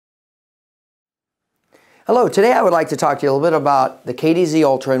Hello, today I would like to talk to you a little bit about the KDZ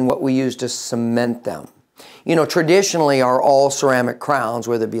Ultra and what we use to cement them. You know, traditionally our all ceramic crowns,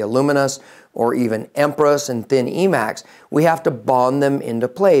 whether it be aluminous or even Empress and thin Emax, we have to bond them into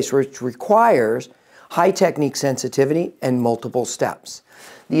place, which requires high technique sensitivity and multiple steps.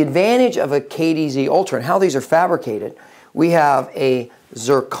 The advantage of a KDZ Ultra and how these are fabricated, we have a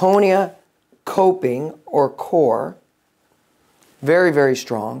zirconia coping or core, very, very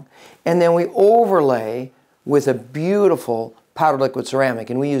strong, and then we overlay with a beautiful powdered liquid ceramic,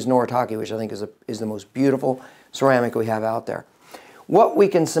 and we use Noritake, which I think is the most beautiful ceramic we have out there. What we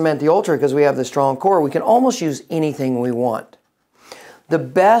can cement the Ultra, because we have the strong core, we can almost use anything we want. The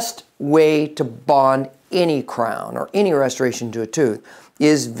best way to bond any crown or any restoration to a tooth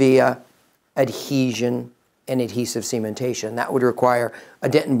is via adhesion and adhesive cementation. That would require a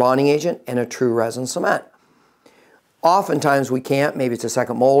dentin bonding agent and a true resin cement. Oftentimes we can't, maybe it's a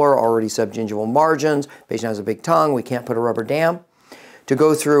second molar, already subgingival margins, patient has a big tongue, we can't put a rubber dam. To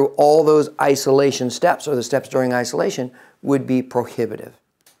go through all those isolation steps or the steps during isolation would be prohibitive.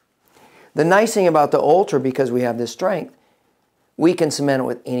 The nice thing about the Ultra, because we have this strength, we can cement it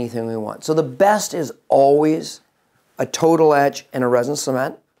with anything we want. So the best is always a total etch and a resin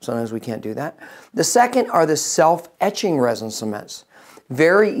cement. Sometimes we can't do that. The second are the self-etching resin cements.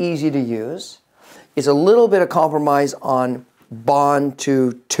 Very easy to use. It's a little bit of compromise on bond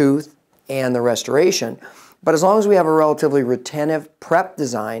to tooth and the restoration, but as long as we have a relatively retentive prep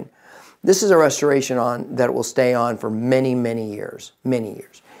design, this is a restoration that will stay on for many, many years, many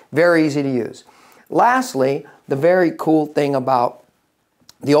years. Very easy to use. Lastly, the very cool thing about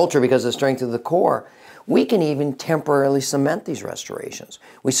the Ultra, because of the strength of the core, we can even temporarily cement these restorations.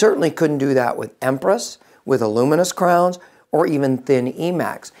 We certainly couldn't do that with Empress, with aluminous crowns, or even thin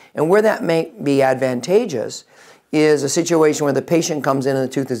Emax. And where that may be advantageous is a situation where the patient comes in and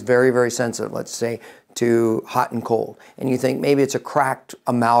the tooth is very, very sensitive, let's say, to hot and cold. And you think maybe it's a cracked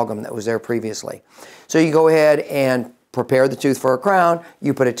amalgam that was there previously. So you go ahead and prepare the tooth for a crown,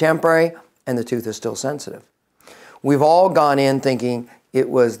 you put a temporary, and the tooth is still sensitive. We've all gone in thinking it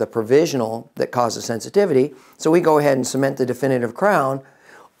was the provisional that caused the sensitivity, so we go ahead and cement the definitive crown,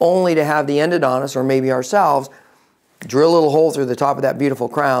 only to have the endodontist, or maybe ourselves, drill a little hole through the top of that beautiful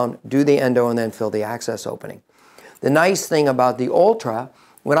crown, do the endo, and then fill the access opening. The nice thing about the Ultra,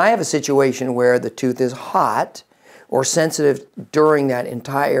 when I have a situation where the tooth is hot or sensitive during that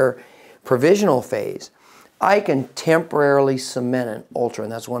entire provisional phase, I can temporarily cement an Ultra,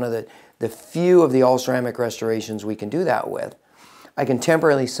 and that's one of the few of the all-ceramic restorations we can do that with. I can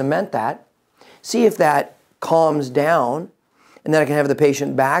temporarily cement that, see if that calms down, and then I can have the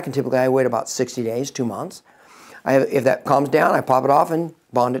patient back, and typically I wait about 60 days, 2 months. If that calms down, I pop it off and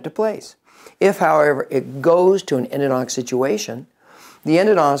bond it to place. If, however, it goes to an endodontic situation, the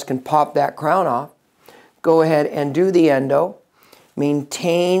endodontist can pop that crown off, go ahead and do the endo,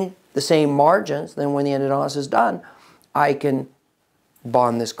 maintain the same margins, then when the endodontist is done, I can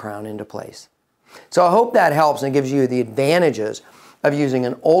bond this crown into place. So I hope that helps and gives you the advantages of using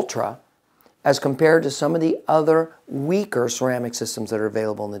an Ultra as compared to some of the other weaker ceramic systems that are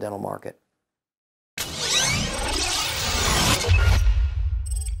available in the dental market.